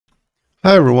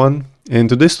Hi everyone, in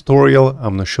today's tutorial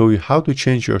I'm going to show you how to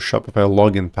change your Shopify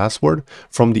login password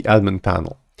from the admin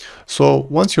panel. So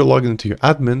once you're logged into your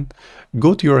admin,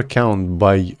 go to your account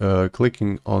by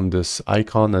clicking on this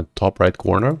icon at the top right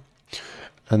corner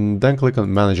and then click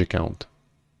on manage account.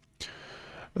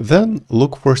 Then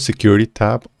look for security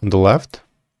tab on the left,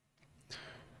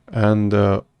 and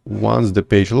once the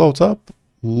page loads up,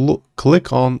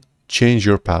 click on change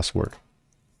your password.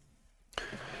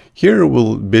 Here it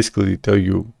will basically tell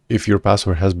you if your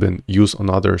password has been used on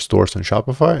other stores on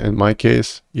Shopify. In my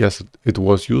case, yes, it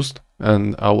was used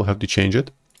and I will have to change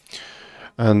it.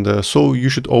 And so you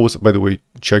should always, by the way,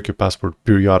 check your password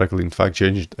periodically. In fact,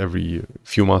 change it every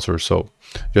few months or so,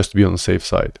 just to be on the safe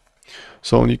side.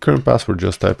 So on your current password,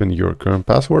 just type in your current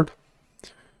password.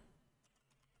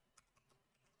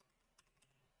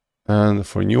 And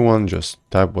for a new one, just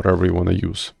type whatever you want to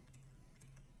use.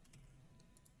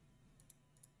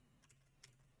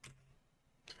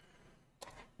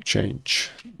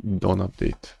 Change, don't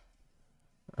update.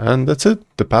 And that's it.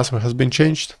 The password has been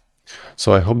changed.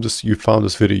 So I hope you found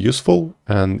this video useful.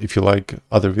 And if you like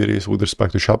other videos with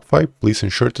respect to Shopify, please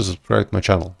ensure to subscribe to my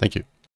channel. Thank you.